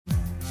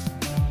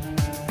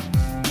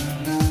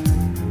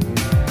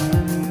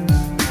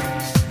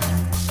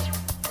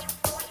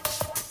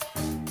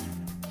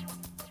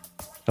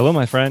Hello,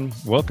 my friend.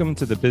 Welcome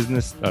to the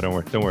business. Oh,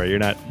 don't worry. You're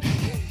not.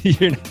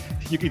 You're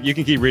not. You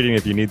can keep reading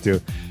if you need to.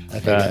 I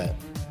think that.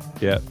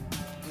 Yeah.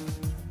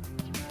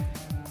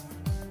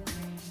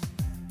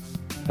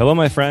 Hello,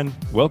 my friend.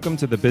 Welcome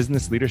to the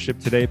Business Leadership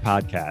Today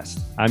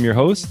podcast. I'm your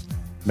host,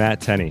 Matt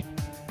Tenney.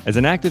 As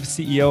an active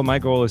CEO, my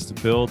goal is to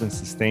build and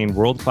sustain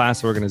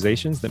world-class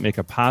organizations that make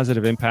a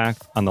positive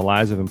impact on the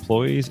lives of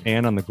employees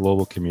and on the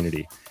global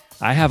community.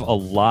 I have a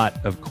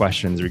lot of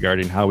questions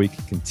regarding how we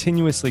can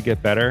continuously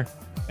get better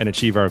and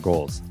achieve our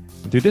goals.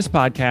 And through this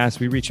podcast,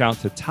 we reach out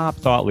to top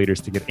thought leaders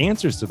to get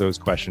answers to those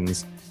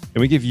questions, and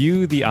we give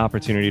you the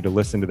opportunity to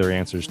listen to their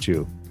answers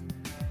too.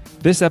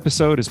 This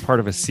episode is part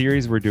of a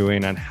series we're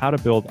doing on how to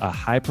build a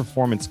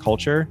high-performance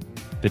culture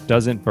that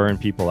doesn't burn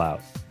people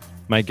out.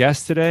 My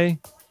guest today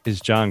is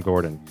Jon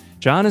Gordon.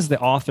 Jon is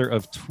the author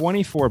of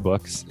 24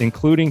 books,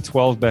 including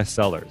 12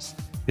 bestsellers.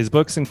 His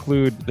books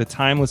include the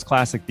timeless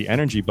classic, The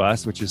Energy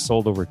Bus, which has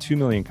sold over 2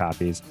 million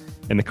copies,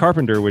 and The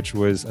Carpenter, which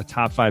was a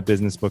top 5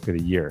 business book of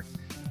the year.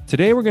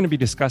 Today, we're going to be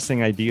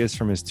discussing ideas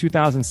from his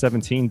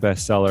 2017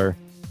 bestseller,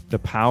 The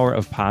Power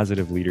of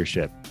Positive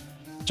Leadership.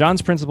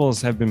 Jon's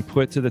principles have been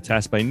put to the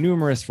test by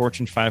numerous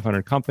Fortune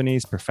 500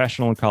 companies,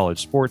 professional and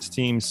college sports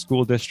teams,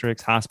 school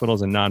districts,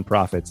 hospitals, and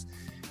nonprofits.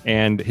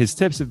 And his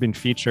tips have been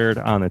featured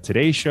on the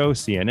Today Show,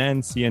 CNN,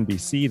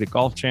 CNBC, the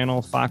Golf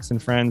Channel, Fox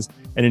and Friends,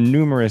 and in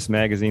numerous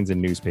magazines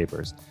and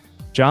newspapers.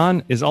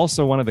 Jon is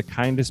also one of the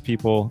kindest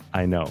people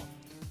I know.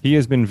 He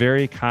has been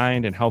very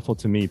kind and helpful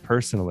to me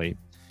personally.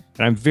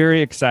 And I'm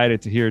very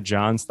excited to hear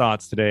Jon's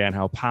thoughts today on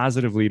how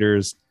positive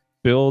leaders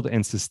build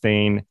and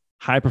sustain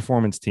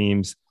high-performance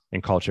teams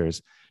and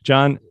cultures.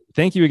 Jon,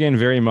 thank you again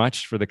very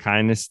much for the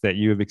kindness that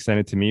you have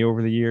extended to me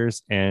over the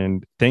years.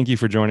 And thank you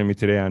for joining me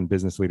today on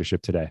Business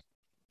Leadership Today.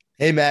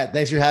 Hey, Matt,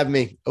 thanks for having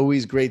me.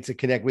 Always great to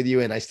connect with you.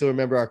 And I still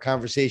remember our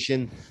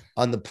conversation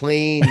on the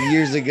plane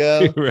years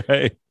ago.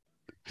 Right.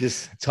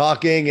 Just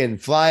talking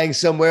and flying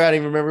somewhere. I don't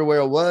even remember where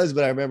it was,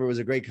 but I remember it was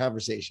a great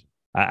conversation.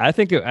 I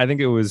think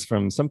it was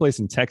from someplace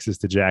in Texas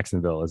to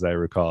Jacksonville, as I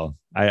recall.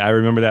 I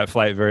remember that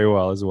flight very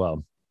well as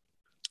well.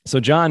 So,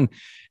 Jon,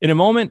 in a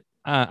moment,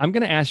 I'm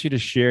going to ask you to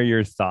share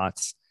your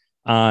thoughts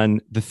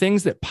on the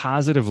things that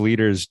positive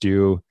leaders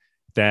do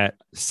that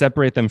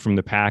separate them from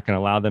the pack and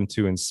allow them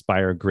to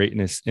inspire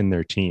greatness in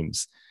their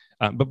teams.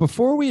 But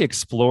before we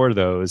explore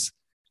those,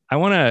 I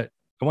want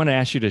to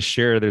ask you to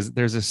share.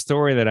 There's a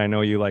story that I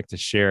know you like to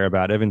share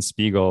about Evan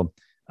Spiegel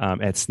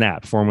at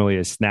Snap, formerly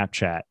as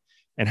Snapchat,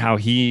 and how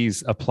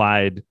he's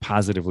applied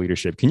positive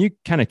leadership. Can you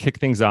kind of kick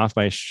things off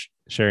by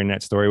sharing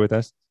that story with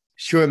us?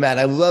 Sure, Matt.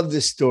 I love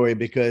this story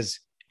because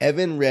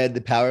Evan read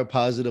The Power of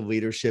Positive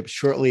Leadership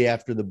shortly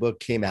after the book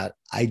came out.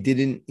 I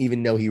didn't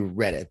even know he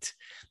read it.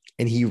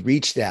 And he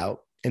reached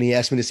out and he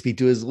asked me to speak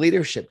to his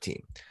leadership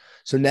team.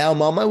 So now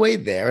I'm on my way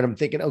there and I'm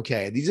thinking,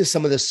 okay, these are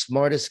some of the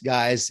smartest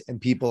guys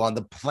and people on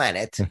the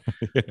planet.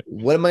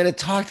 What am I going to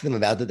talk to them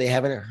about that they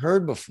haven't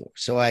heard before?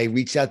 So I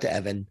reached out to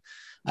Evan.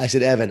 I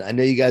said, Evan, I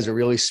know you guys are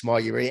really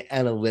smart. You're very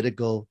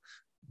analytical.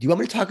 Do you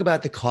want me to talk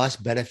about the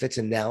cost benefits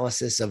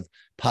analysis of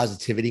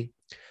positivity?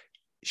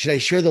 Should I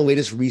share the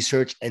latest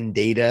research and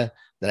data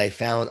that I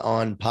found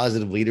on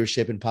positive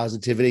leadership and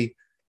positivity?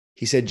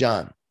 He said,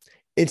 Jon,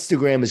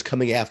 Instagram is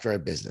coming after our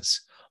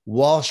business.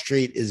 Wall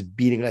Street is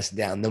beating us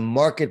down. The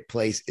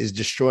marketplace is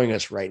destroying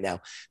us right now.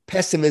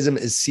 Pessimism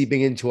is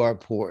seeping into our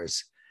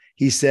pores.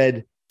 He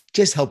said,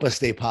 just help us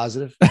stay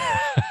positive.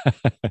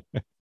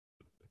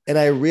 And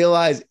I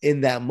realized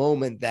in that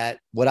moment that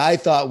what I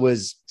thought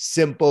was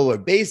simple or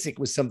basic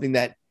was something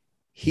that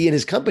he and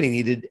his company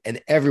needed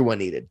and everyone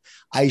needed.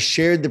 I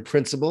shared the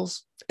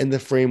principles and the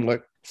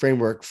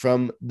framework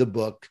from the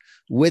book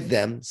with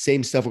them.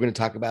 Same stuff we're going to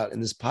talk about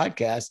in this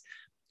podcast.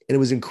 And it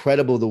was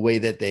incredible the way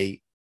that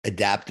they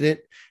adapted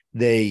it,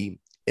 they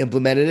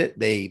implemented it,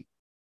 they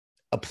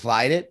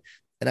applied it.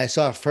 And I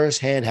saw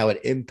firsthand how it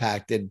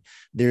impacted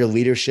their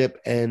leadership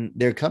and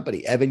their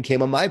company. Evan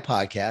came on my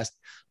podcast,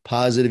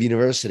 Positive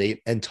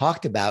University, and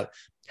talked about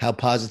how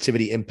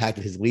positivity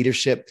impacted his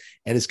leadership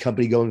and his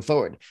company going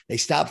forward. They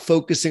stopped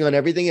focusing on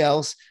everything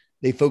else.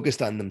 They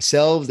focused on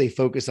themselves. They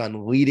focused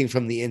on leading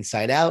from the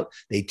inside out.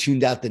 They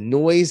tuned out the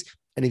noise.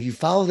 And if you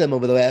follow them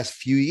over the last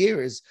few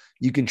years,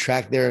 you can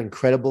track their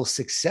incredible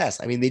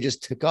success. I mean, they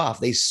just took off.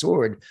 They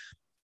soared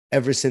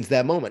ever since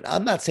that moment.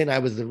 I'm not saying I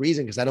was the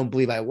reason because I don't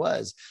believe I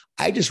was.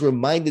 I just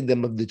reminded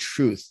them of the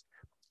truth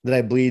that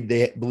I believe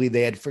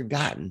they had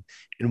forgotten.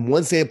 And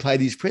once they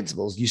applied these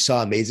principles, you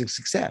saw amazing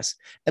success.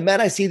 And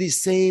Matt, I see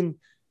these same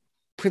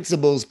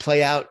principles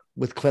play out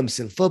with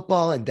Clemson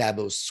football and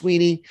Dabo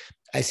Swinney.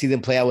 I see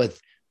them play out with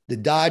the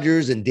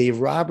Dodgers and Dave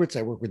Roberts.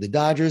 I work with the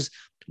Dodgers,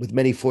 with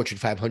many Fortune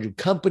 500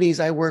 companies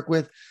I work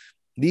with.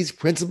 These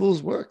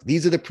principles work.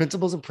 These are the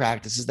principles and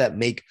practices that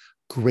make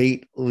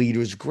great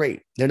leaders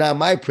great. They're not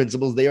my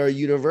principles. They are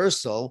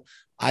universal.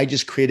 I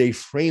just create a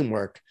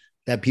framework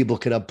that people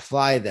can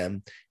apply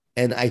them.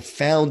 And I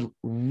found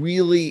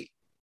really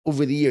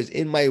over the years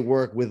in my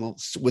work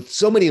with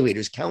so many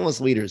leaders, countless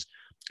leaders,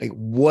 like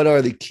what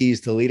are the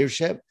keys to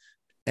leadership?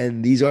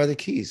 And these are the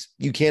keys.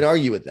 You can't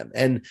argue with them.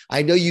 And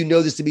I know you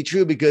know this to be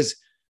true because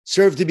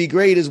serve to be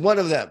great is one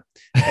of them.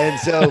 And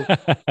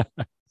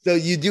so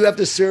you do have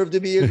to serve to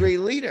be a great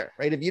leader,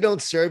 right? If you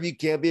don't serve, you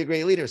can't be a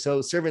great leader.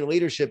 So servant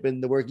leadership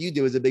and the work you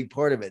do is a big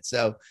part of it.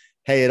 So,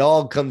 hey, it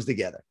all comes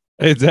together.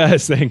 It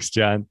does. Thanks,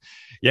 John.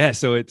 Yeah.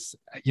 So it's,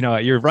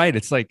 you're right.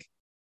 It's like,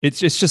 it's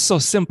just so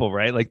simple,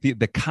 right? Like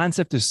the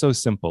concept is so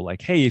simple.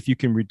 Like, hey, if you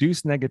can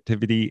reduce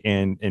negativity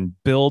and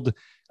build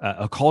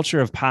a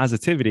culture of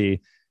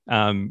positivity,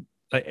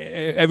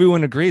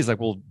 everyone agrees. Like,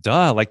 well,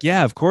 duh. Like,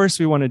 yeah, of course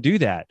we want to do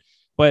that.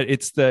 But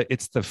it's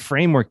the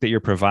framework that you're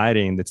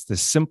providing. That's the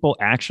simple,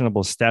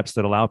 actionable steps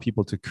that allow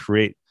people to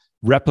create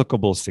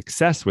replicable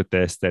success with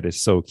this. That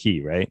is so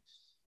key, right?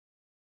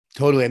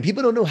 Totally. And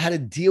people don't know how to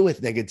deal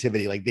with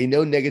negativity. Like they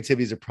know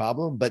negativity is a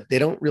problem, but they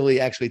don't really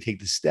actually take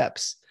the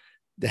steps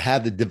to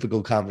have the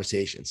difficult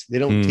conversations. They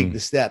don't take the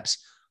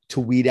steps to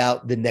weed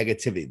out the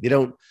negativity. They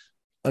don't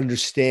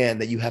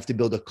understand that you have to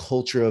build a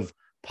culture of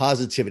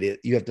positivity.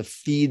 You have to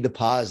feed the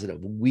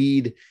positive,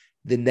 weed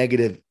the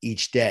negative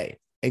each day,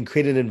 and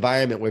create an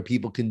environment where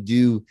people can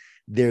do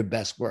their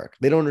best work.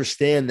 They don't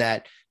understand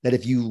that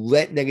if you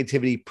let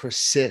negativity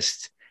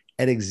persist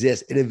and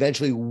exist, it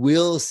eventually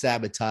will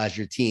sabotage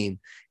your team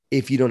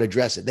if you don't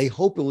address it. They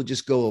hope it will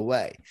just go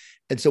away.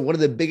 And so one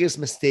of the biggest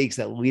mistakes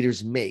that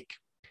leaders make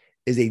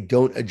is they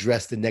don't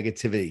address the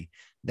negativity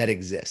that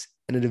exists.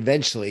 And it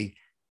eventually,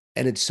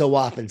 and it so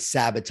often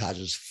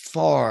sabotages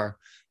far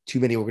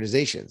too many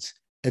organizations.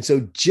 And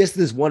so just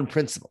this one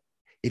principle,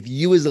 if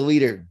you as a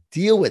leader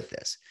deal with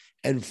this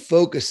and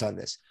focus on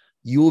this,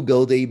 you will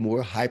build a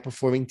more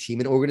high-performing team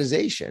and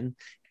organization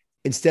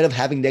instead of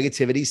having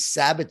negativity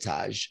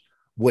sabotage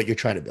what you're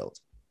trying to build.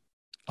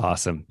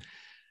 Awesome.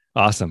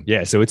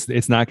 Yeah. So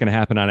it's not going to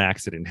happen on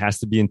accident. It has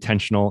to be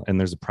intentional. And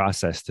there's a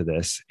process to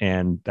this.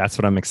 And that's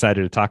what I'm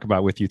excited to talk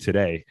about with you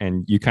today.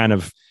 And you kind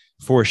of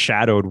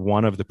foreshadowed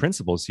one of the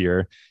principles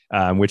here,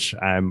 which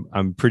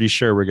I'm pretty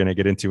sure we're going to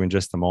get into in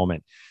just a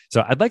moment.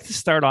 So I'd like to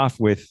start off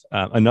with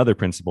another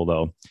principle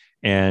though.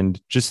 And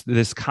just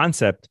this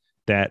concept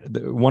that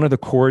one of the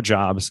core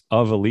jobs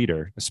of a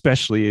leader,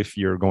 especially if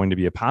you're going to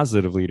be a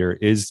positive leader,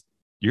 is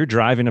you're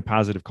driving a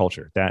positive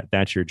culture.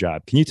 That's your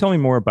job. Can you tell me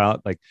more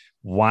about like,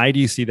 why do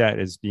you see that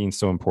as being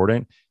so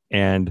important?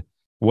 And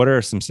what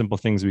are some simple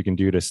things we can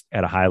do to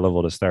at a high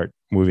level to start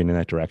moving in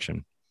that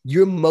direction?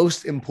 Your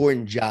most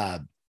important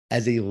job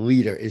as a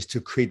leader is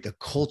to create the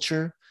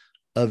culture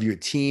of your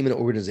team and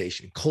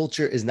organization.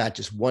 Culture is not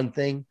just one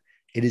thing.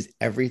 It is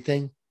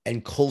everything.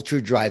 And culture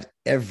drives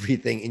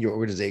everything in your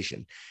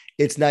organization.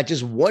 It's not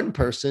just one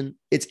person,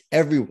 it's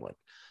everyone.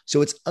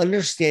 So it's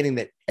understanding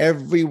that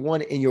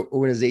everyone in your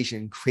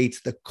organization creates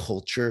the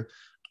culture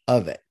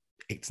of it.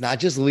 It's not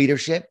just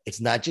leadership.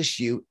 It's not just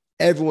you.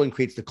 Everyone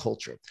creates the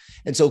culture.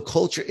 And so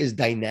culture is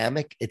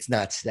dynamic. It's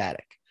not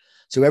static.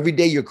 So every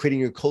day you're creating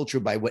your culture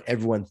by what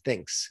everyone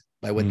thinks,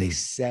 by what they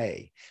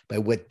say, by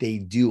what they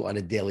do on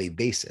a daily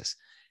basis.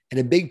 And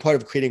a big part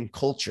of creating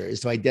culture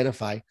is to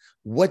identify,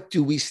 what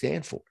do we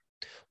stand for?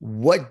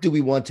 What do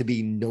we want to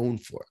be known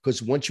for?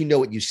 Because once you know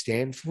what you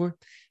stand for,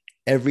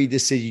 every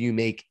decision you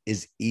make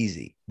is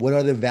easy. What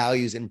are the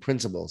values and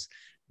principles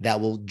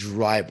that will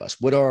drive us?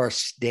 What are our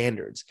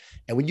standards?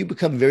 And when you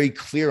become very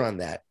clear on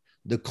that,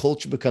 the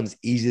culture becomes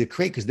easy to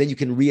create, because then you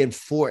can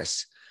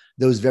reinforce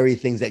those very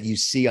things that you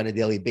see on a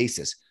daily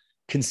basis.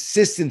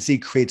 Consistency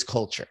creates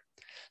culture.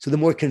 So the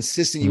more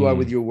consistent you are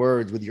with your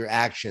words, with your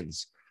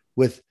actions,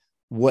 with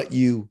what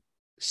you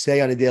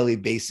say on a daily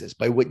basis,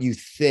 by what you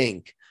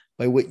think,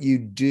 by what you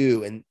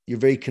do, and you're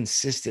very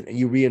consistent, and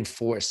you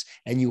reinforce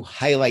and you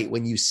highlight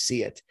when you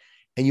see it.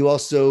 And you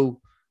also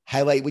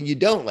highlight when you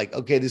don't, like,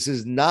 okay, this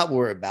is not what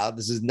we're about.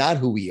 This is not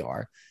who we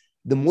are.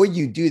 The more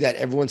you do that,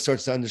 everyone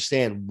starts to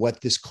understand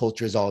what this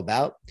culture is all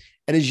about.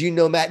 And as you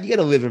know, Matt, you got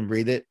to live and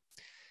breathe it,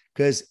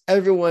 because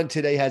everyone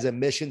today has a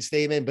mission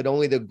statement, but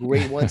only the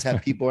great ones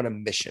have people on a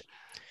mission.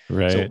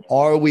 Right. So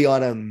are we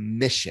on a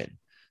mission?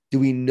 Do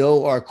we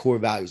know our core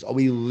values? Are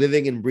we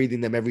living and breathing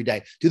them every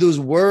day? Do those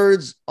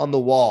words on the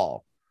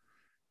wall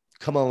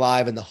come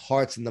alive in the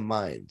hearts and the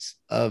minds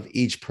of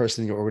each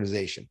person in your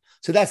organization?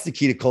 So that's the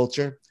key to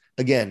culture.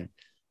 Again,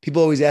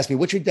 people always ask me,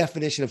 what's your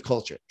definition of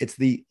culture? It's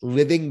the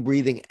living,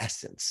 breathing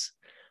essence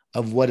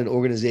of what an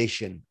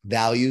organization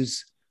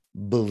values,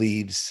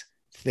 believes,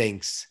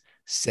 thinks,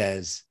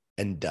 says,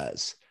 and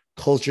does.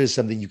 Culture is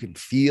something you can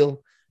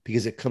feel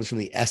because it comes from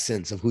the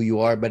essence of who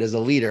you are. But as a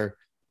leader,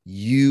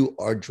 you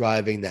are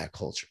driving that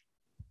culture.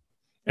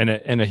 And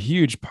a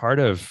huge part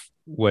of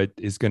what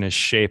is going to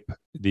shape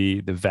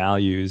the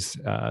values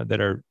that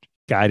are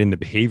guiding the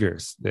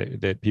behaviors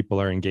that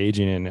people are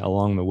engaging in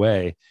along the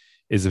way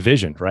is a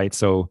vision, right?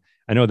 So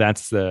I know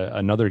that's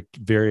another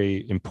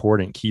very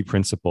important key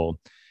principle,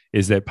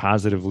 is that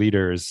positive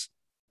leaders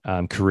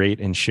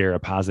create and share a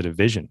positive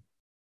vision.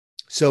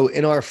 So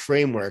in our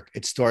framework,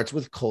 it starts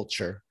with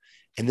culture,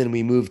 and then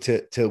we move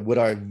to what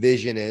our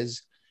vision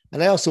is.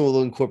 And I also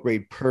will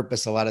incorporate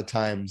purpose a lot of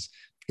times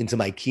into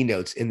my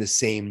keynotes in the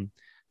same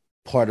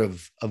part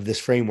of this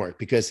framework,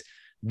 because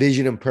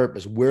vision and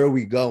purpose, where are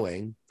we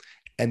going?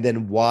 And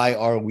then why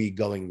are we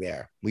going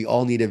there? We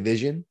all need a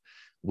vision.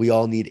 We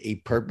all need a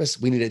purpose.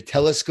 We need a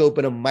telescope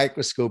and a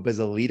microscope as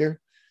a leader.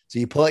 So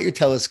you pull out your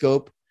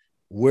telescope.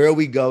 Where are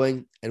we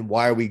going and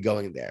why are we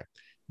going there?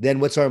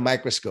 Then what's our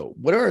microscope?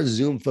 What are our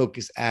zoom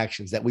focus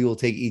actions that we will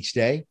take each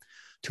day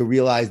to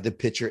realize the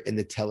picture in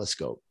the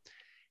telescope?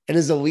 And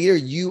as a leader,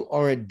 you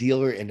are a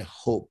dealer in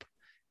hope,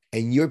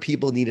 and your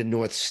people need a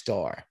North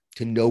Star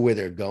to know where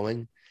they're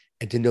going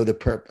and to know the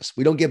purpose.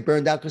 We don't get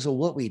burned out because of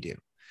what we do.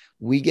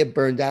 We get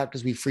burned out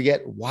because we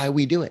forget why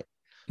we do it.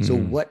 So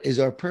what is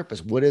our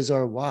purpose? What is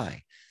our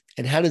why?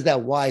 And how does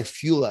that why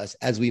fuel us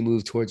as we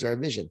move towards our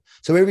vision?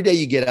 So every day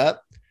you get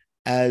up,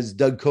 as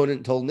Doug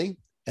Conant told me,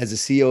 as the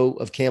CEO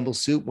of Campbell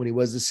Soup, when he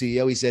was the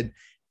CEO, he said,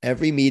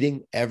 every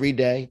meeting, every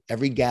day,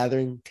 every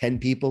gathering, 10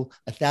 people,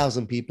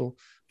 1,000 people,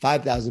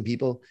 5,000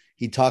 people,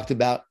 he talked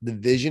about the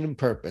vision and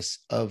purpose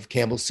of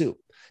Campbell Soup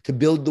to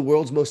build the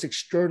world's most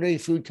extraordinary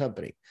food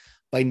company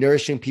by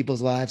nourishing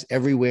people's lives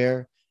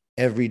everywhere,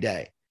 every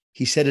day.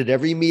 He said at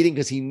every meeting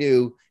because he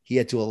knew he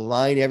had to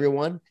align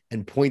everyone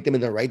and point them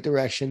in the right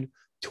direction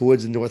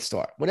towards the North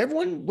Star. When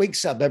everyone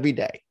wakes up every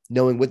day,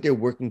 knowing what they're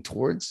working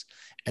towards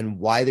and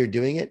why they're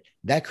doing it,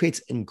 that creates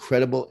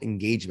incredible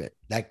engagement.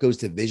 That goes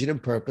to vision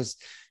and purpose.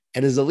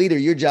 And as a leader,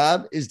 your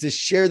job is to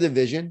share the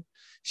vision,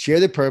 share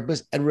the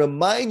purpose, and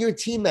remind your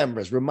team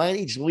members, remind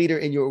each leader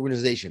in your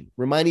organization,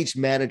 remind each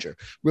manager,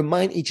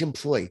 remind each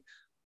employee,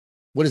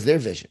 what is their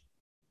vision?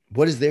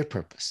 What is their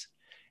purpose?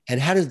 And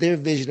how does their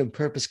vision and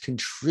purpose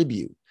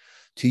contribute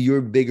to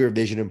your bigger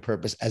vision and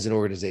purpose as an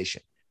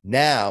organization?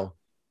 Now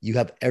you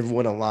have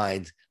everyone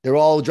aligned. They're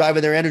all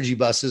driving their energy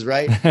buses,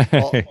 right?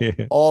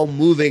 All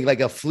moving like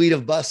a fleet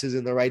of buses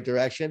in the right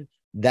direction.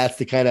 That's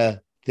the kind of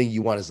thing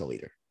you want as a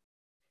leader.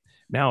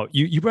 Now,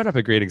 you brought up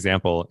a great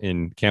example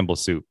in Campbell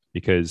Soup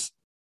because,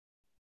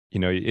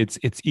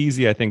 it's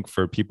easy, I think,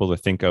 for people to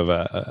think of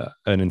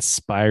an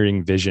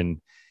inspiring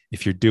vision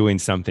if you're doing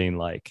something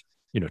like,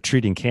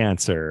 treating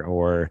cancer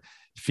or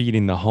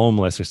feeding the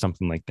homeless or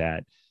something like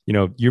that.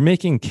 You're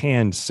making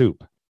canned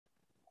soup,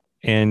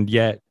 and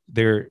yet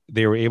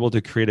they were able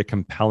to create a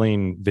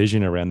compelling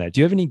vision around that.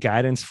 Do you have any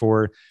guidance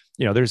for,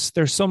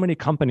 there's so many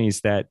companies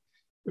that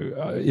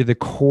the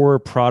core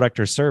product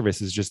or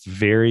service is just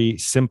very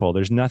simple.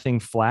 There's nothing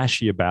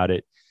flashy about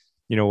it.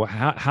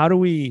 How do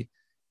we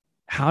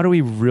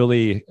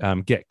really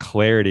get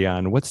clarity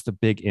on what's the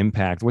big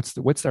impact?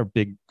 What's our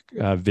big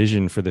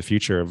vision for the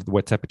future of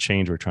what type of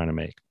change we're trying to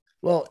make?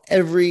 Well,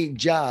 every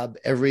job,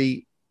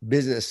 every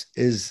business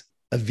is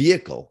a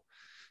vehicle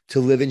to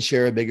live and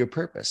share a bigger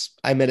purpose.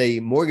 I met a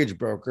mortgage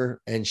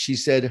broker, and she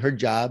said her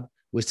job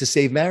was to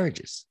save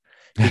marriages,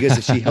 because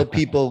if she helped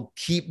people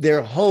keep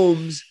their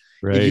homes,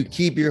 right. If you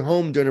keep your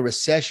home during a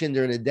recession,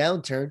 during a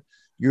downturn,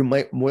 you're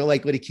more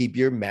likely to keep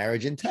your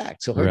marriage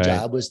intact. So her right.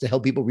 job was to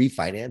help people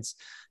refinance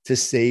to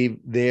save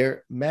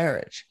their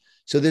marriage.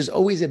 So there's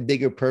always a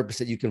bigger purpose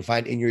that you can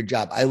find in your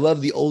job. I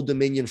love the Old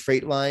Dominion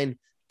Freight Line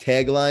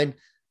tagline.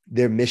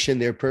 Their mission,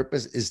 their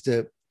purpose is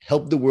to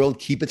help the world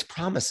keep its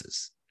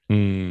promises.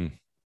 They're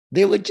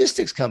a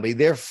logistics company.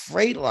 They're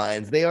freight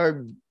lines. They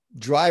are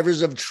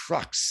drivers of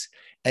trucks.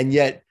 And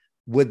yet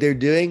what they're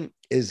doing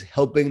is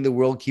helping the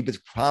world keep its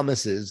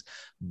promises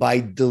by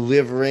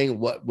delivering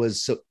what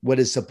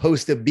is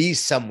supposed to be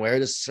somewhere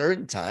at a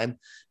certain time,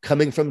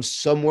 coming from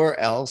somewhere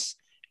else.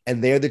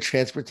 And they're the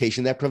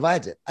transportation that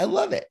provides it. I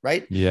love it,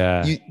 right?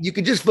 Yeah. You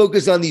could just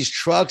focus on these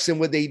trucks and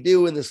what they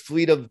do in this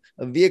fleet of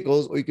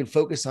vehicles, or you can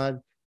focus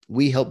on,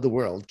 we help the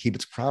world keep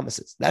its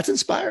promises. That's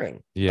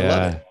inspiring. Yeah. I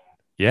love it.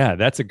 Yeah.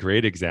 That's a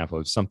great example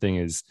of something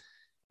as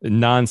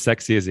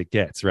non-sexy as it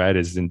gets, right?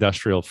 As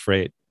industrial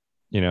freight,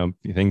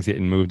 things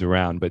getting moved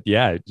around. But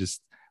yeah,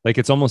 just like,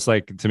 it's almost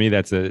like, to me,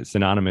 that's a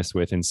synonymous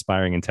with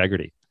inspiring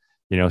integrity,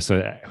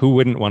 so who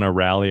wouldn't want to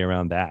rally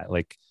around that?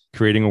 Like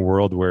creating a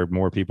world where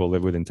more people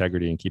live with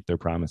integrity and keep their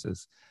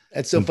promises.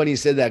 That's so funny you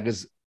said that,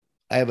 because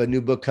I have a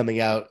new book coming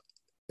out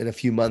in a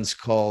few months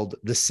called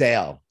The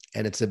Sale,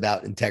 and it's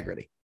about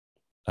integrity.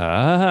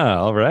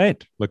 All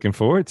right. Looking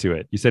forward to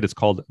it. You said it's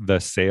called The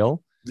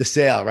Sale? The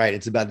Sale, right.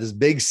 It's about this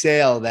big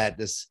sale that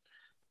this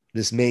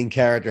main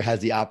character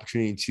has the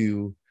opportunity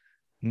to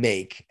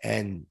make.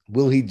 And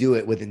will he do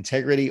it with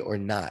integrity or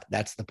not?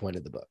 That's the point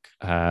of the book.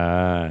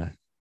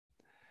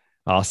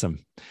 Awesome.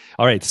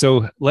 All right.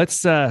 So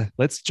let's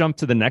jump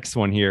to the next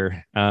one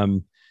here.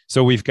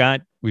 So we've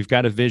got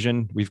a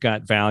vision, we've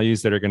got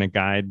values that are going to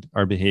guide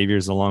our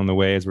behaviors along the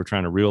way as we're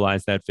trying to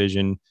realize that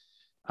vision.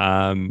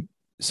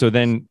 So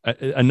then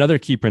another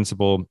key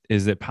principle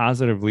is that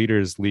positive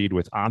leaders lead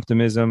with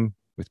optimism,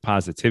 with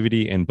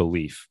positivity and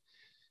belief.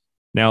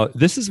 Now,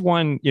 this is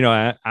one,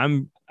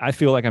 I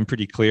feel like I'm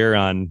pretty clear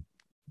on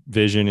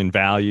vision and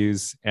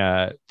values.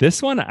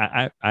 This one,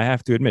 I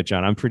have to admit,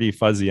 John, I'm pretty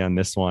fuzzy on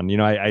this one.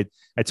 I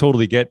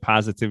totally get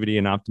positivity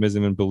and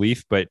optimism and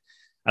belief, but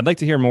I'd like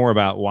to hear more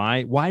about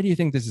why do you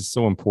think this is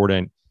so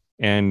important?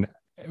 And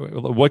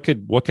what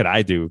could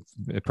I do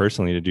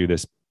personally to do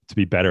this, to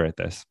be better at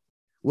this?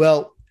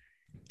 Well,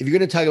 if you're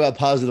going to talk about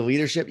positive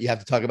leadership, you have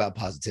to talk about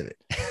positivity.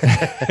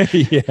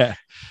 Yeah.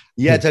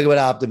 You got to talk about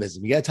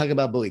optimism. You got to talk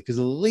about belief, because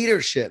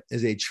leadership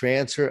is a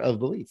transfer of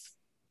belief.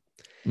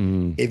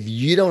 If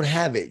you don't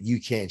have it, you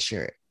can't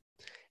share it.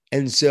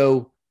 And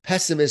so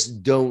pessimists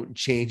don't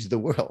change the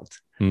world.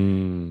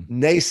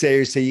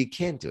 Naysayers say you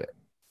can't do it.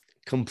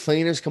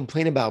 Complainers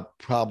complain about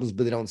problems,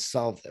 but they don't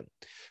solve them.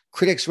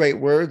 Critics write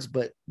words,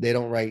 but they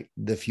don't write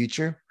the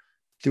future.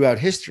 Throughout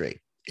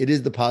history, it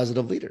is the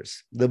positive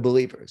leaders, the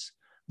believers,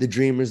 the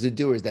dreamers, the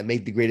doers that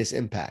make the greatest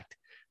impact,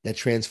 that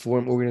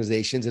transform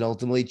organizations and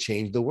ultimately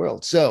change the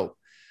world. So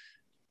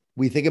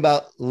we think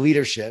about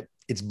leadership.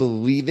 It's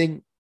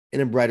believing in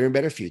a brighter and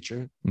better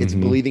future. It's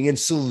believing in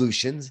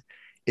solutions.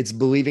 It's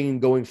believing in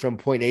going from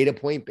point A to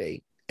point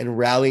B and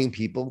rallying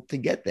people to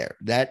get there.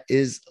 That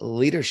is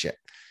leadership.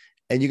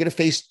 And you're going to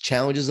face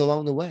challenges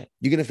along the way.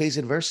 You're going to face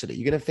adversity.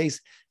 You're going to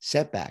face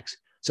setbacks.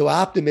 So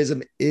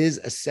optimism is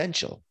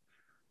essential.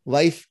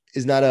 Life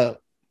is not a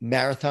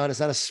marathon.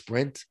 It's not a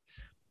sprint.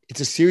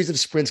 It's a series of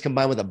sprints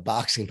combined with a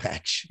boxing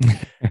match.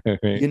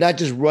 You're not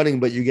just running,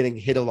 but you're getting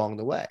hit along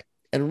the way.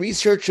 And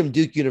research from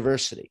Duke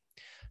University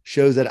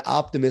shows that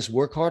optimists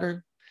work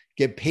harder,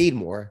 get paid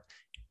more,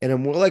 and are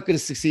more likely to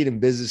succeed in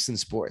business and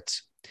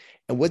sports.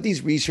 And what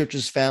these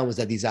researchers found was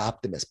that these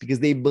optimists, because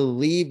they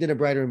believed in a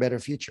brighter and better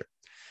future,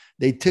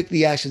 they took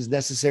the actions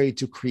necessary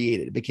to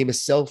create it. It became a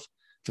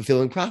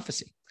self-fulfilling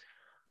prophecy.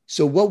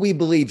 So what we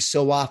believe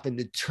so often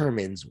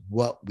determines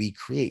what we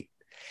create.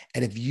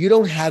 And if you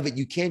don't have it,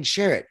 you can't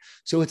share it.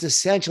 So it's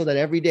essential that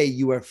every day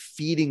you are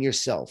feeding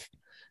yourself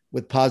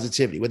with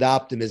positivity, with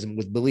optimism,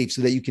 with belief,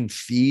 so that you can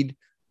feed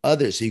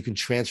others, so you can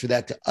transfer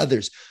that to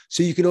others,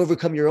 so you can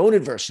overcome your own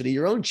adversity,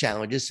 your own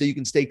challenges, so you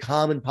can stay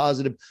calm and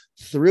positive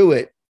through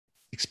it,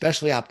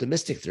 especially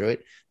optimistic through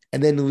it,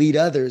 and then lead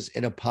others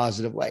in a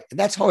positive way. And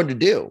that's hard to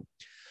do.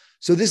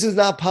 So this is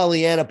not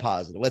Pollyanna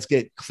positive. Let's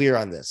get clear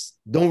on this.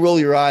 Don't roll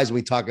your eyes when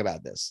we talk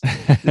about this.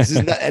 This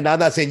is not, and I'm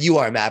not saying you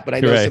are, Matt, but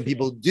I know some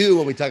people do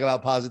when we talk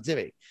about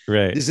positivity.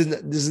 Right. This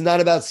is not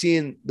about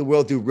seeing the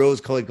world through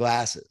rose-colored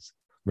glasses.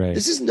 Right.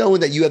 This is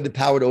knowing that you have the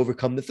power to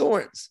overcome the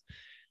thorns.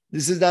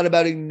 This is not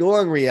about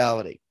ignoring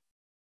reality.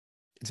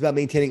 It's about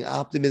maintaining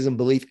optimism,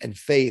 belief, and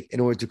faith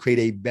in order to create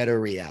a better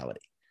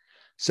reality.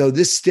 So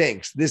this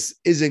stinks. This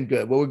isn't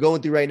good. What we're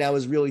going through right now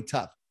is really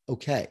tough.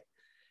 Okay.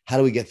 How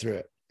do we get through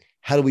it?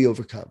 How do we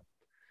overcome?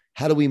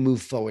 How do we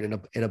move forward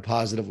in a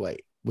positive way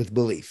with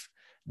belief?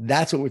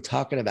 That's what we're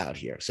talking about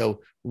here. So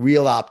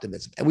real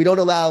optimism. And we don't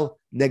allow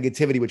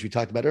negativity, which we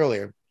talked about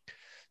earlier,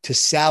 to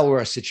sour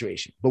our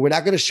situation, but we're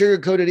not going to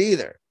sugarcoat it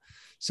either.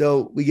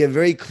 So we get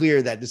very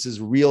clear that this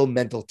is real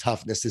mental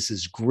toughness. This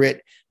is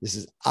grit. This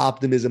is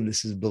optimism.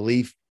 This is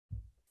belief.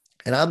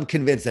 And I'm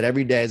convinced that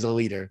every day as a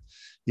leader,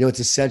 it's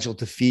essential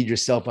to feed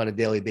yourself on a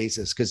daily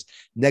basis, because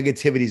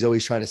negativity is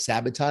always trying to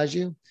sabotage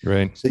you.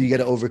 Right. So you got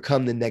to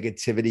overcome the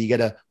negativity. You got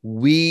to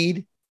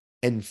weed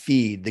and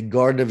feed the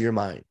garden of your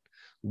mind.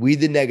 Weed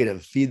the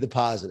negative, feed the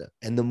positive.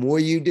 And the more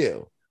you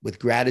do with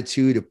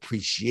gratitude,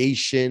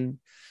 appreciation,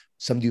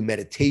 some do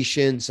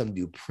meditation, some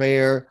do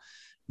prayer,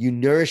 you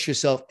nourish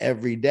yourself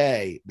every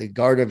day, the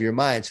garden of your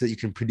mind, so that you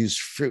can produce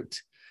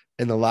fruit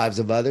in the lives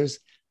of others.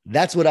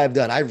 That's what I've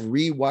done. I've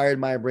rewired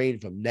my brain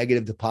from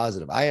negative to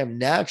positive. I am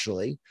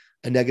naturally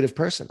a negative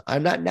person.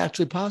 I'm not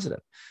naturally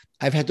positive.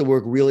 I've had to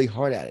work really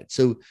hard at it.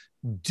 So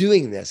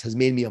doing this has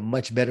made me a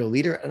much better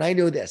leader. And I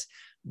know this,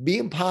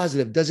 being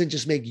positive doesn't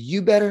just make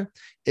you better.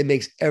 It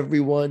makes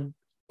everyone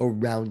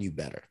around you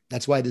better.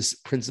 That's why this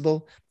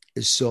principle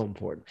is so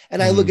important.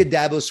 And I look at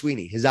Dabo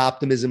Swinney, his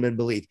optimism and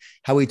belief,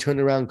 how he turned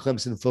around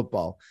Clemson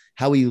football,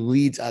 how he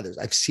leads others.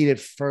 I've seen it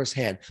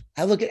firsthand.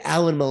 I look at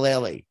Alan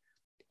Mulally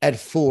at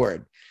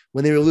Ford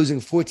when they were losing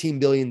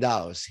 $14 billion.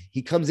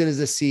 He comes in as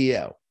a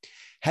CEO,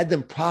 had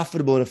them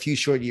profitable in a few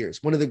short years.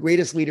 One of the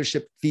greatest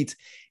leadership feats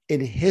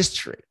in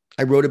history.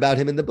 I wrote about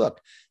him in the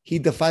book. He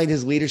defined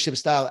his leadership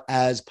style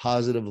as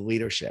positive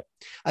leadership.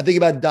 I think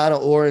about Donna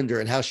Orander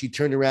and how she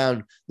turned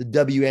around the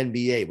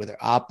WNBA with her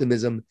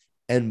optimism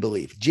and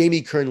belief.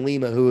 Jamie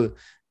Kern-Lima, who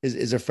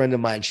is a friend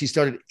of mine, she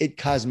started IT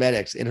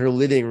Cosmetics in her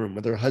living room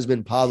with her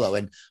husband, Paulo,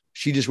 and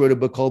she just wrote a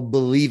book called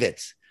Believe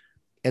It.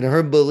 And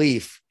her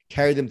belief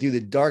carried them through the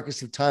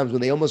darkest of times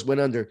when they almost went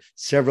under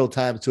several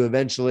times, to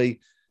eventually,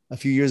 a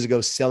few years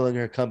ago, selling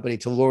her company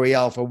to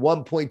L'Oreal for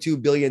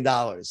 $1.2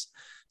 billion.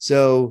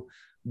 So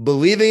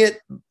believing it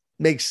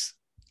makes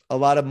a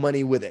lot of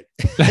money with it.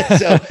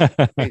 So,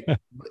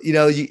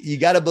 you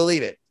got to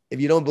believe it. If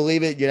you don't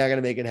believe it, you're not going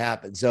to make it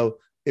happen. So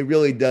it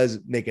really does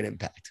make an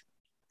impact.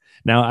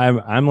 Now,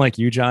 I'm like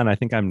you, John. I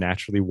think I'm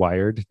naturally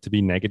wired to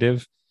be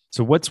negative.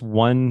 So what's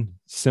one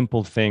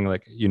simple thing,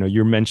 like, you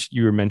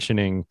were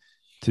mentioning,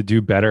 to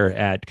do better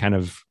at kind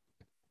of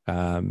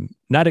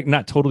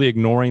not totally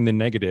ignoring the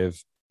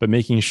negative, but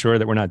making sure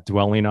that we're not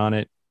dwelling on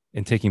it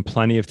and taking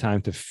plenty of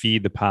time to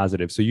feed the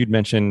positive. So you'd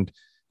mentioned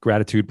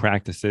gratitude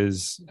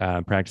practices,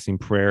 practicing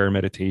prayer,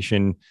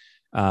 meditation.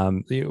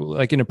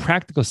 Like in a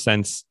practical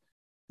sense,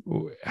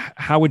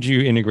 how would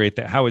you integrate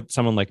that? How would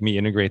someone like me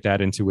integrate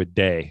that into a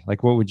day?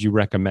 Like, what would you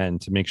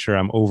recommend to make sure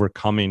I'm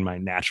overcoming my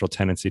natural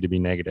tendency to be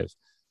negative?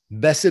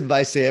 Best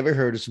advice I ever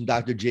heard is from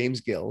Dr. James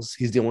Gills.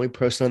 He's the only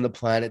person on the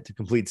planet to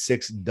complete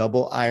 6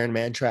 double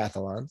Ironman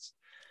triathlons.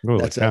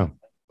 Holy That's a cow.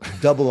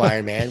 double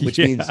Ironman, which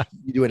means Yeah.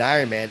 you do an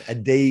Ironman, a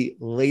day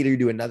later, you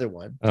do another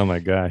one. Oh my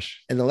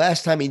gosh. And the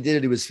last time he did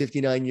it, he was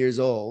 59 years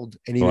old.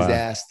 And he was Wow.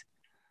 asked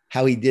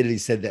how he did it. He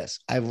said this: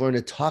 I've learned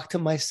to talk to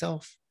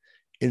myself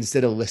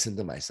instead of listen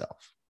to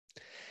myself.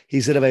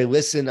 He said, if I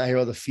listen, I hear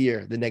all the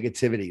fear, the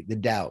negativity, the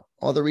doubt,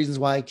 all the reasons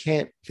why I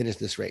can't finish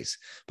this race.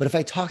 But if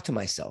I talk to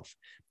myself,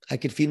 I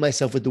could feed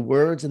myself with the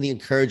words and the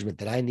encouragement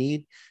that I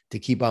need to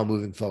keep on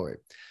moving forward.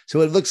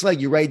 So it looks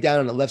like you write down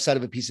on the left side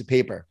of a piece of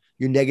paper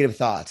your negative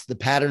thoughts, the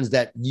patterns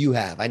that you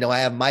have. I know I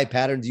have my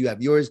patterns, you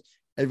have yours.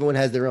 Everyone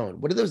has their own.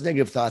 What are those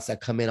negative thoughts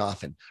that come in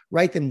often?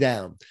 Write them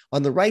down.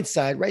 On the right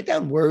side, write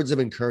down words of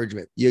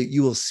encouragement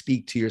you will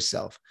speak to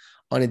yourself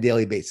on a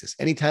daily basis.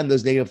 Anytime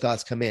those negative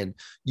thoughts come in,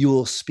 you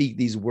will speak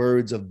these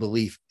words of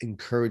belief,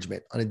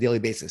 encouragement on a daily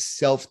basis,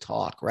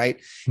 self-talk, right?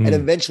 And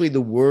eventually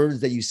the words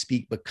that you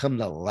speak become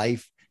the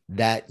life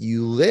that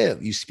you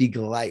live. You speak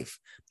life.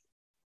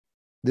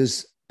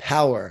 There's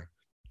power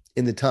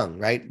in the tongue,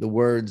 right? The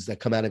words that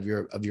come out of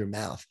your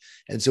mouth.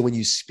 And so when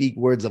you speak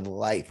words of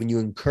life, when you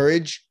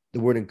encourage,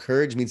 the word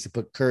encourage means to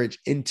put courage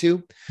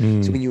into.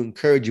 So when you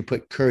encourage, you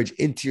put courage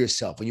into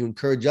yourself. When you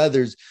encourage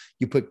others,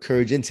 you put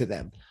courage into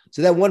them.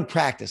 So that one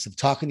practice of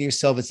talking to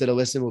yourself instead of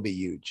listening will be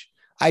huge.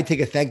 I take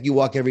a thank you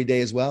walk every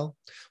day as well.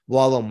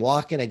 While I'm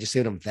walking, I just say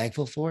what I'm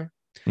thankful for.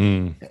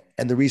 And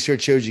the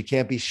research shows you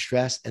can't be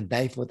stressed and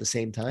thankful at the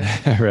same time.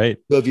 Right.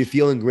 So if you're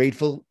feeling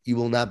grateful, you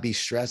will not be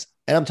stressed.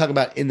 And I'm talking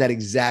about in that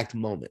exact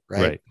moment,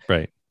 right?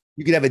 Right.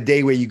 You could have a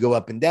day where you go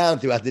up and down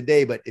throughout the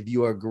day, but if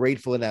you are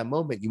grateful in that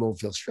moment, you won't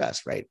feel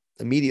stressed, right?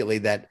 Immediately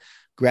that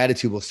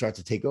gratitude will start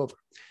to take over.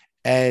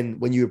 And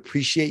when you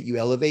appreciate, you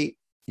elevate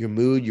your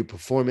mood, your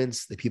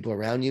performance, the people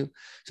around you.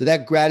 So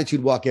that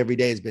gratitude walk every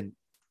day has been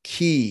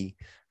key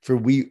for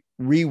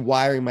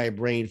rewiring my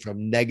brain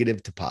from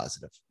negative to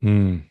positive.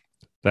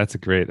 That's a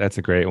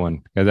great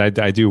one. Because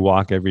I do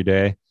walk every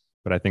day,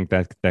 but I think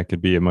that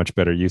could be a much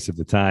better use of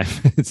the time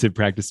to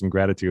practice some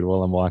gratitude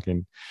while I'm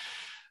walking.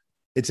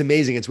 It's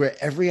amazing. It's where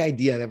every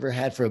idea I've ever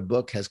had for a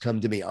book has come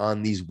to me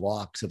on these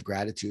walks of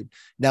gratitude.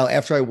 Now,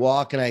 after I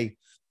walk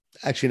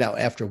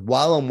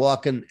while I'm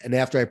walking and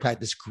after I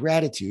practice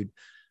gratitude,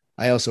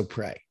 I also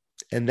pray.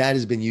 And that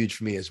has been huge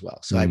for me as well.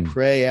 So I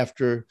pray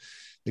after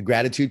the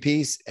gratitude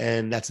piece,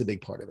 and that's a big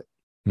part of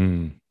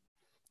it.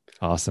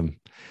 Awesome.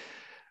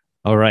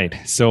 All right.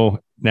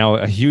 So now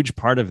a huge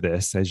part of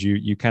this, as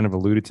you kind of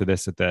alluded to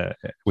this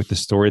with the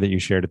story that you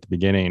shared at the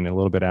beginning, a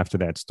little bit after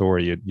that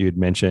story, you had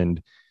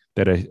mentioned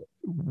that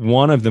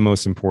one of the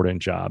most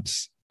important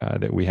jobs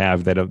that we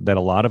have that a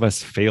lot of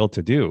us fail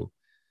to do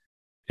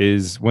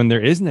is when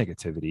there is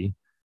negativity,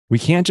 we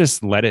can't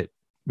just let it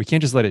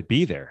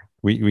be there.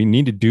 We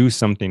need to do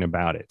something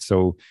about it.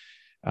 So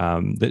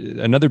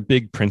another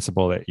big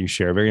principle that you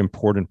share, a very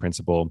important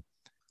principle,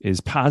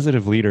 is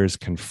positive leaders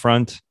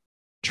confront,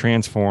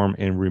 transform,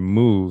 and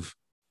remove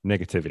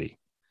negativity.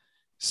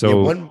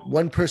 So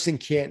one person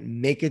can't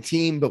make a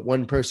team, but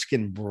one person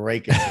can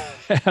break a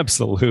team.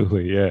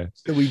 Absolutely. Yeah.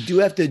 So we do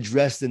have to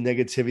address the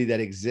negativity that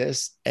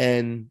exists.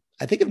 And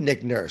I think of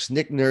Nick Nurse.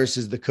 Nick Nurse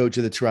is the coach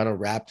of the Toronto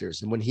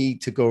Raptors. And when he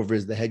took over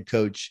as the head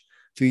coach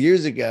a few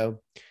years ago,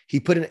 he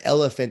put an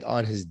elephant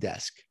on his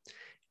desk.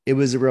 It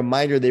was a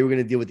reminder they were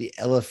going to deal with the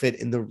elephant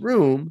in the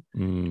room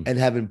and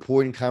have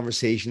important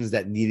conversations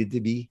that needed to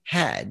be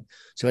had.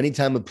 So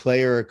anytime a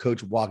player or a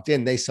coach walked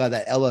in, they saw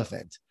that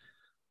elephant.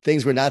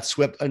 Things were not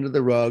swept under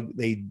the rug.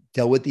 They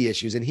dealt with the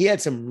issues. And he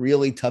had some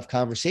really tough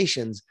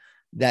conversations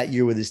that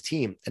year with his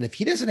team. And if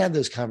he doesn't have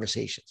those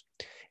conversations,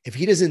 if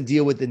he doesn't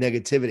deal with the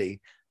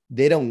negativity,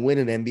 they don't win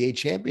an NBA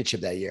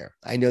championship that year.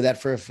 I know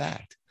that for a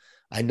fact.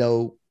 I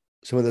know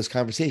some of those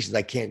conversations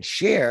I can't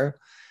share,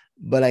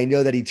 but I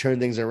know that he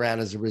turned things around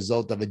as a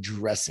result of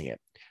addressing it.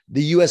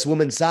 The U.S.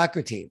 women's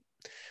soccer team,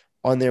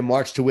 on their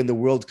march to win the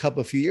World Cup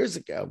a few years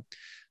ago,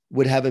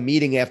 would have a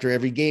meeting after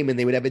every game and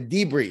they would have a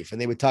debrief and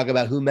they would talk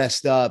about who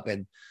messed up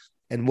and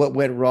what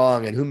went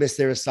wrong and who missed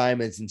their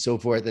assignments and so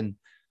forth. And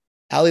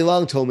Ali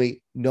Long told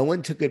me no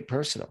one took it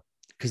personal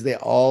because they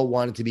all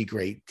wanted to be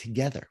great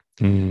together.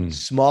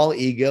 Small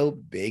ego,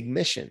 big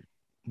mission.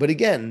 But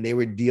again, they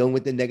were dealing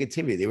with the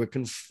negativity. They were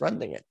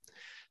confronting it.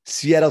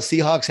 Seattle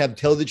Seahawks have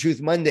Tell the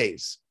Truth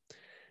Mondays.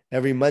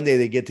 Every Monday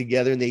they get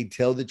together and they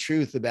tell the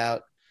truth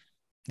about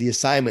the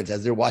assignments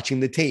as they're watching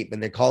the tape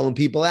and they're calling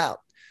people out.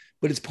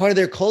 But it's part of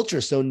their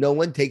culture. So no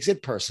one takes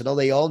it personal.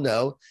 They all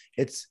know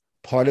it's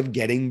part of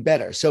getting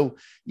better. So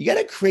you got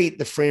to create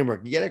the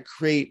framework. You got to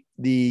create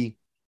the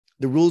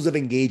rules of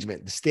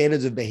engagement, the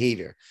standards of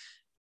behavior.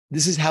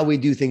 This is how we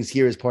do things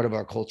here as part of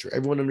our culture.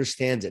 Everyone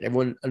understands it.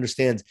 Everyone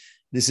understands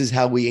this is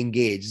how we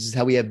engage. This is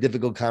how we have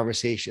difficult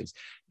conversations.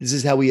 This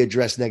is how we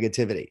address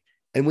negativity.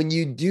 And when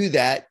you do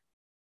that,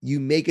 you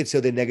make it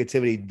so that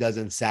negativity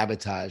doesn't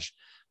sabotage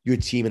your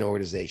team and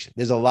organization.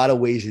 There's a lot of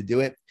ways to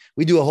do it.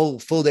 We do a whole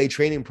full day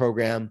training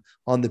program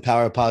on the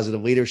power of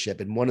positive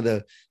leadership. And one of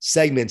the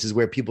segments is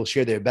where people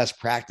share their best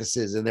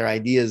practices and their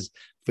ideas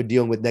for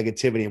dealing with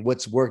negativity and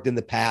what's worked in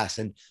the past.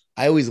 And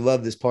I always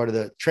love this part of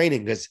the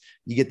training because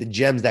you get the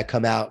gems that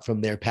come out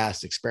from their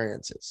past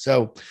experiences.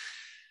 So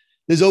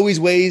there's always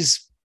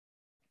ways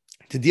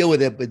to deal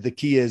with it, but the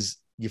key is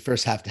you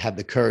first have to have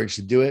the courage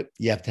to do it.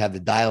 You have to have the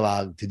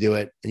dialogue to do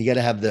it, and you got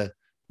to have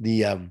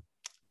the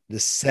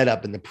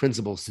setup and the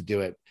principles to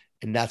do it.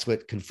 And that's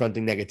what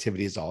confronting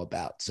negativity is all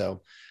about.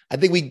 So I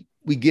think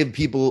we give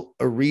people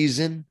a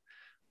reason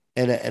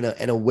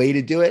and a way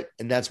to do it.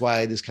 And that's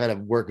why this kind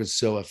of work is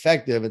so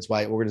effective. It's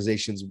why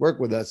organizations work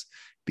with us,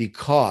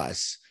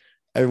 because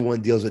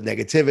everyone deals with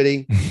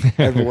negativity.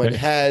 Everyone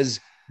has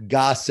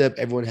gossip.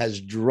 Everyone has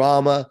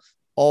drama,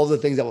 all the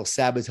things that will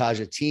sabotage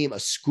a team, a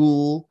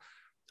school,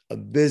 a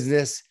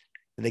business,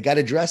 and they got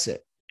to address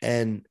it.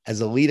 And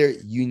as a leader,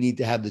 you need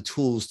to have the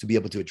tools to be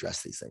able to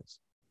address these things.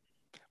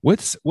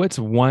 What's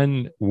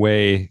one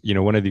way,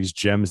 one of these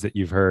gems that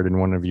you've heard in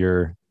one of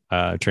your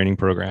training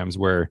programs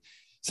where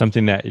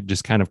something that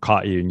just kind of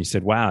caught you and you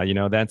said, wow,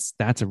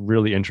 that's a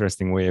really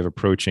interesting way of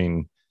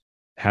approaching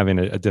having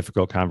a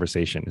difficult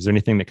conversation? Is there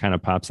anything that kind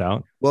of pops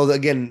out? Well,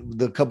 again,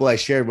 the couple I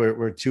shared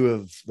were two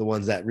of the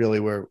ones that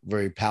really were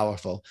very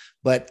powerful,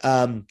 but,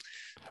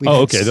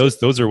 okay.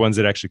 Those are ones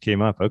that actually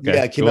came up. Okay.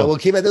 Yeah, came out. Well,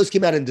 those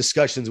came out in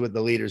discussions with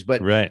the leaders,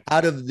 but right.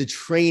 Out of the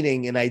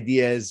training and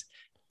ideas,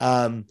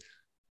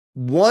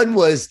 one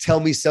was tell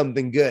me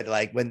something good.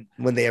 Like when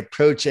they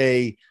approach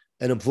an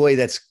employee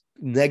that's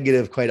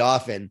negative, quite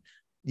often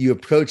you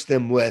approach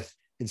them with,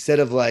 instead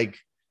of like,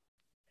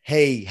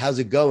 hey, how's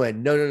it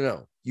going?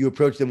 No. You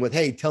approach them with,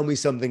 hey, tell me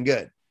something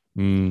good.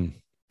 And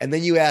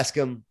then you ask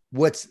them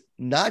what's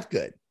not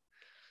good.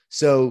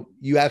 So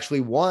you actually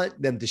want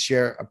them to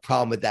share a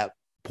problem at that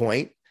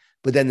point.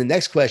 But then the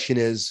next question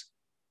is,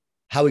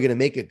 how are we going to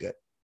make it good?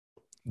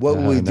 What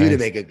will we do to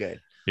make it good?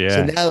 Yeah.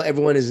 So now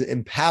everyone is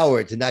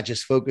empowered to not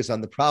just focus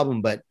on the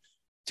problem, but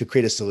to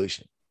create a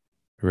solution.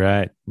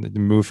 Right.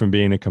 Move from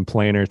being a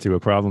complainer to a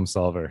problem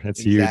solver. That's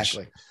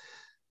exactly. Huge.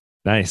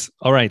 Nice.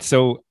 All right.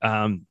 So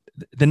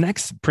the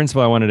next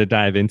principle I wanted to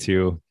dive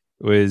into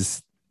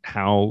was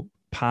how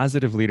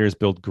positive leaders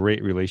build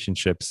great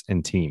relationships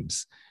and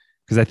teams.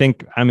 Because I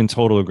think I'm in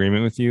total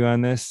agreement with you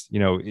on this.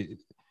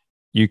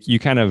 You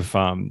kind of,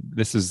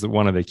 this is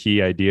one of the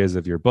key ideas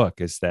of your book,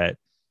 is that,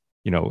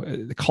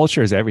 the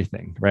culture is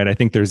everything, right? I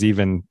think there's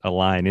even a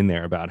line in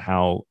there about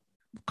how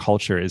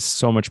culture is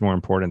so much more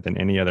important than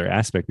any other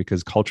aspect,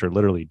 because culture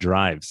literally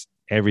drives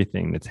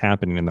everything that's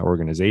happening in the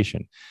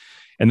organization.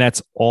 And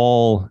that's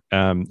all,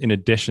 in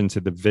addition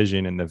to the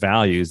vision and the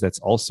values, that's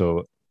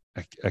also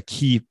a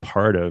key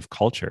part of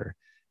culture,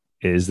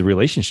 is the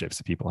relationships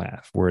that people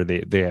have, where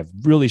they have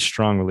really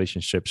strong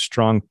relationships,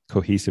 strong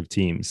cohesive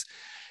teams.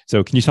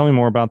 So can you tell me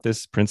more about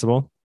this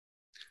principle?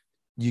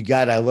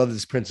 I love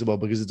this principle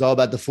because it's all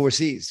about the 4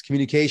 C's: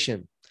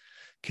 communication,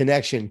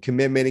 connection,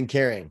 commitment, and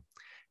caring.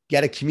 You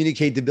got to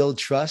communicate to build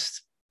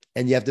trust,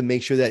 and you have to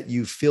make sure that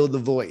you fill the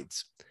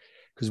voids,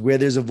 because where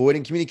there's a void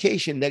in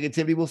communication,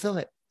 negativity will fill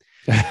it.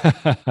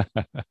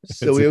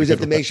 So we always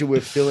have to make sure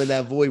we're filling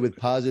that void with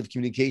positive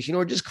communication,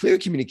 or just clear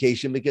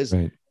communication, because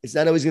It's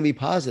not always going to be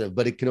positive,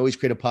 but it can always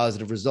create a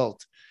positive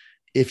result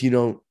if you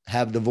don't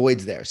have the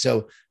voids there.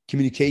 So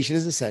communication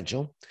is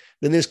essential.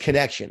 Then there's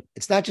connection.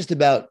 It's not just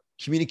about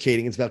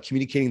communicating. It's about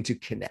communicating to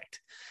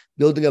connect,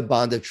 building a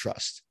bond of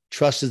trust.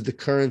 Trust is the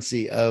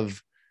currency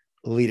of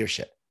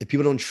leadership. If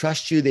people don't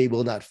trust you, they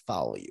will not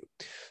follow you.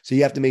 So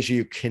you have to make sure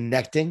you're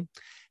connecting,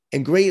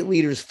 and great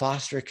leaders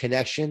foster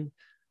connection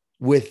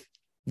with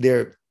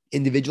their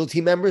individual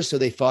team members. So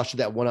they foster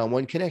that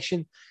one-on-one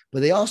connection,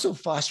 but they also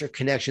foster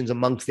connections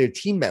amongst their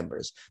team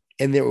members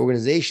and their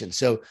organization.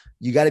 So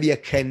you got to be a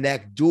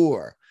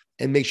connector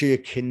and make sure you're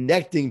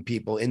connecting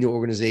people in your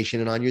organization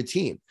and on your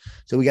team.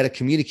 So we got to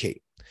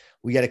communicate.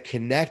 We got to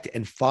connect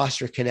and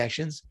foster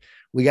connections.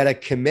 We got to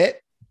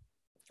commit.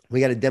 We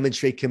got to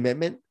demonstrate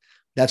commitment.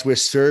 That's where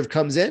serve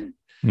comes in.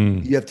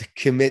 You have to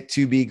commit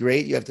to be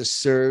great. You have to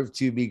serve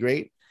to be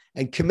great.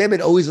 And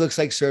commitment always looks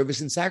like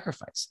service and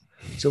sacrifice.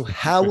 So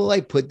how will I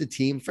put the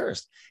team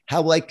first?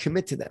 How will I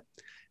commit to them?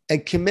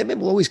 And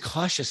commitment will always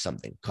cost you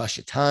something, cost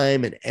you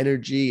time and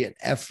energy and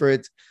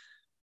effort.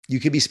 You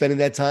could be spending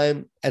that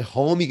time at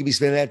home. You could be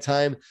spending that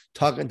time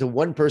talking to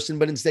one person,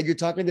 but instead you're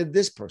talking to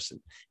this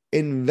person,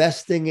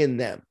 investing in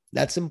them.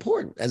 That's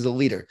important as a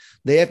leader.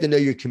 They have to know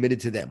you're committed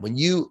to them. When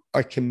you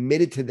are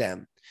committed to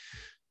them,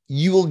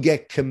 you will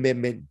get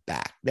commitment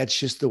back. That's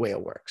just the way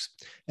it works.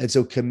 And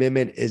so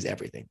commitment is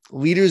everything.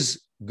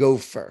 Leaders go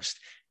first.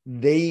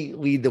 They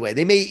lead the way.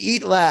 They may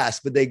eat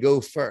last, but they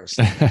go first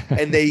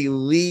and they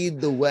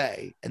lead the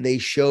way, and they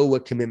show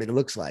what commitment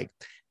looks like.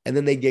 And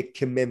then they get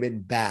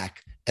commitment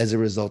back as a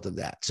result of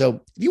that.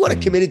 So if you want a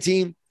committed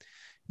team,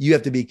 you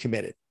have to be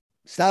committed.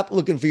 Stop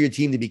looking for your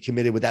team to be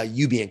committed without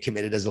you being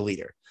committed as a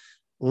leader.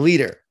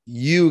 Leader,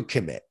 you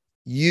commit,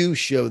 you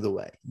show the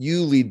way,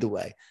 you lead the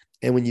way.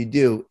 And when you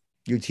do,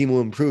 your team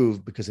will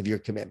improve because of your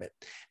commitment.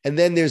 And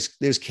then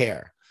there's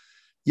care.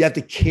 You have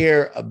to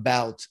care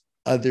about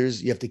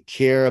others. You have to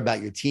care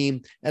about your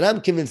team. And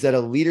I'm convinced that a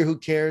leader who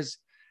cares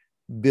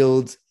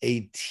builds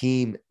a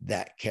team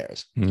that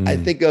cares. I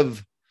think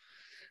of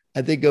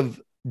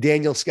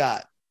Daniel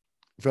Scott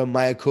from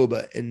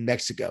Mayakoba in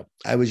Mexico.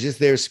 I was just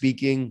there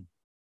speaking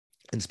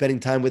and spending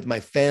time with my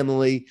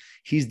family.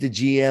 He's the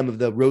GM of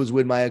the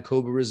Rosewood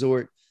Mayakoba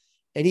Resort.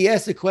 And he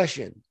asked the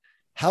question,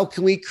 how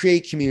can we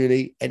create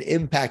community and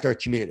impact our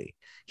community?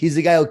 He's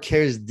the guy who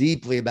cares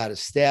deeply about his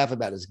staff,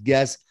 about his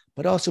guests,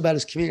 but also about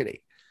his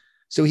community.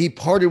 So he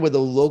partnered with a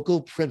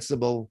local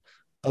principal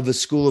of a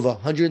school of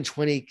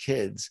 120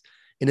 kids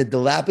in a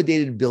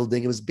dilapidated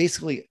building. It was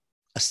basically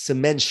a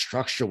cement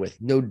structure with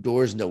no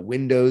doors, no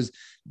windows.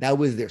 That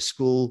was their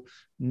school.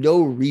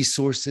 No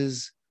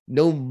resources,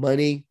 no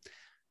money.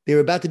 They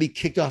were about to be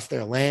kicked off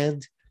their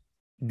land.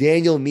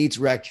 Daniel meets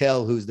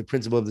Raquel, who's the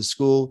principal of the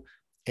school,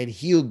 and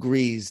he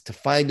agrees to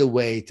find a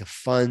way to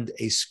fund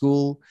a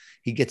school.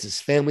 He gets his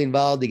family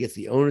involved. He gets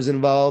the owners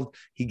involved.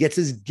 He gets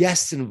his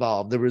guests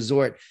involved, the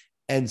resort.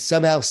 And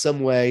somehow, some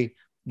way,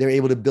 they're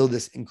able to build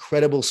this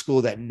incredible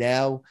school that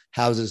now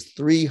houses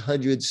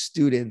 300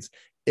 students,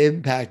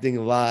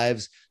 impacting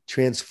lives,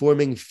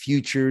 transforming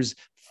futures,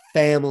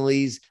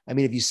 families. I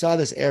mean, if you saw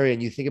this area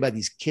and you think about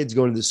these kids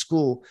going to the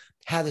school,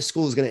 how the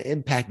school is going to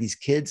impact these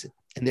kids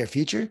and their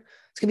future,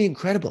 it's going to be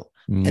incredible.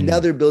 And now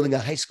they're building a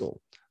high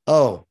school.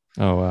 Oh,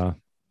 wow.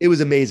 It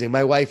was amazing.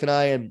 My wife and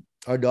I and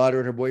our daughter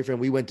and her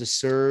boyfriend, we went to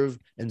served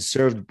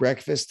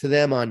breakfast to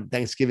them on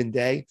Thanksgiving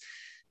Day.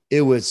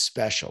 It was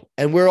special.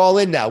 And we're all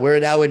in now. We're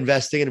now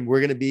investing, and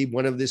we're going to be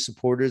one of the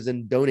supporters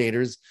and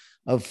donators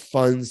of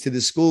funds to the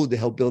school to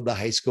help build the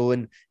high school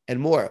and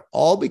more,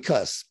 all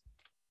because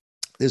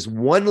this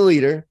one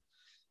leader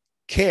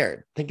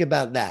cared. Think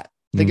about that.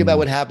 Think about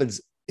what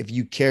happens if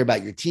you care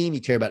about your team,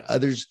 you care about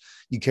others,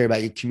 you care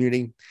about your community.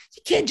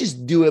 You can't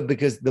just do it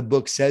because the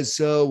book says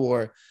so,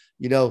 or,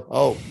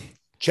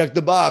 check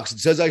the box. It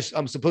says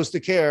I'm supposed to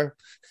care.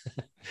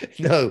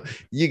 No,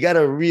 you got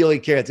to really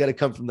care. It's got to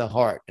come from the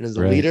heart. And as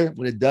a leader,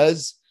 when it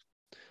does,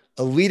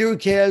 a leader who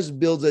cares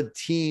builds a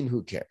team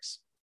who cares.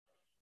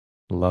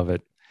 Love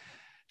it.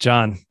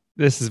 John,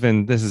 this has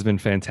been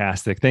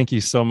fantastic. Thank you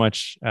so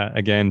much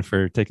again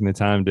for taking the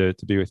time to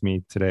be with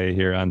me today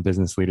here on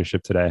Business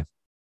Leadership Today.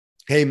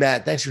 Hey,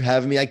 Matt, thanks for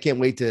having me. I can't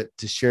wait to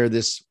share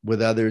this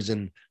with others.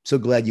 And I'm so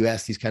glad you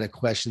asked these kind of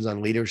questions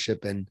on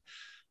leadership. And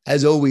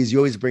as always, you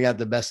always bring out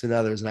the best in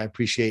others. And I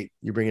appreciate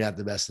you bringing out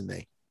the best in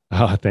me.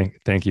 Oh,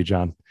 thank you,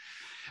 John.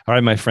 All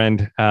right, my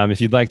friend.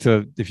 If you'd like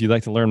to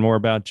learn more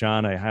about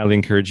John, I highly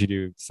encourage you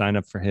to sign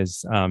up for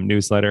his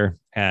newsletter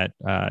at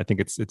I think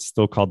it's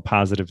still called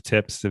Positive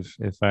Tips,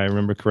 if I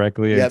remember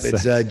correctly. Yep,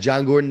 it's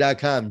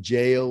johngordon.com,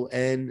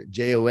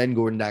 JON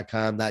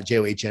Gordon.com, not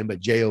JOHN, but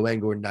JON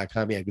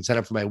Gordon.com. Yeah, you can sign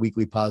up for my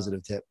weekly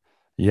positive tip.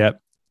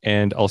 Yep.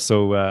 And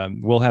also,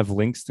 we'll have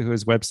links to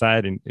his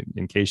website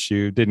in case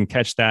you didn't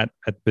catch that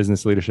at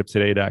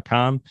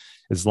businessleadershiptoday.com,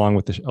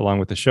 along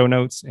with the show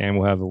notes. And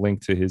we'll have a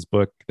link to his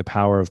book, The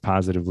Power of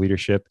Positive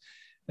Leadership,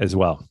 as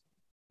well.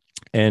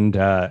 And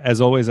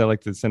as always, I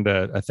like to send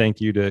a thank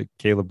you to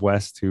Caleb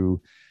West,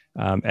 who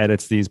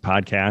edits these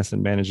podcasts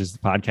and manages the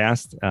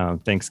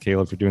podcast. Thanks,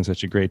 Caleb, for doing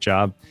such a great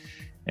job.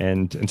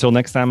 And until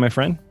next time, my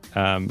friend,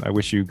 I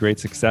wish you great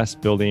success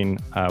building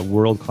a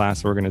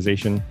world-class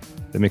organization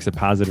that makes a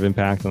positive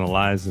impact on the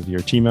lives of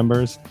your team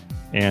members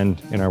and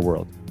in our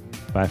world.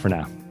 Bye for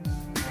now.